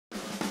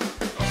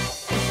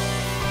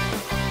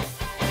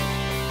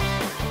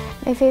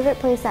My favorite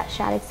place at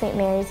Shattuck-St.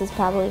 Mary's is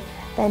probably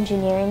the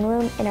engineering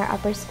room in our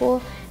upper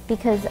school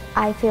because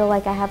I feel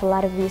like I have a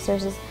lot of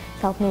resources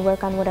to help me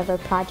work on whatever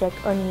project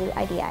or new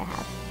idea I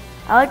have.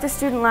 I like the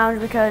student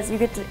lounge because you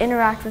get to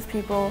interact with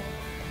people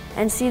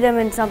and see them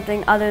in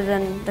something other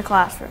than the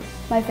classroom.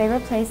 My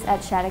favorite place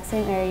at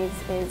Shattuck-St. Mary's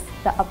is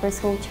the upper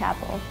school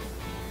chapel.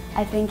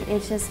 I think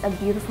it's just a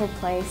beautiful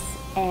place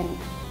and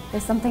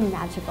there's something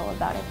magical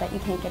about it that you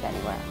can't get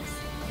anywhere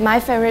else. My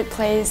favorite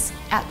place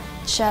at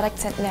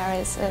Shattuck-St.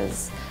 Mary's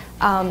is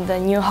the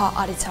New Hall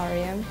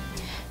Auditorium,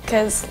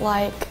 because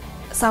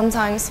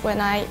sometimes when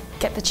I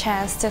get the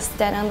chance to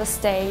stand on the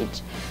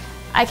stage,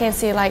 I can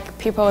see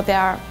people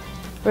there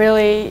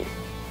really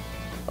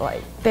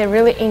they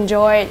really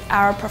enjoy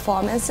our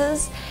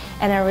performances,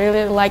 and I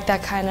really like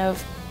that kind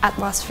of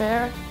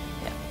atmosphere.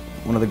 Yeah.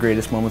 One of the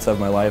greatest moments of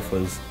my life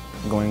was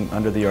going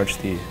under the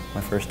arch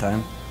my first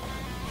time,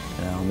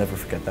 and I'll never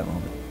forget that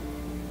moment.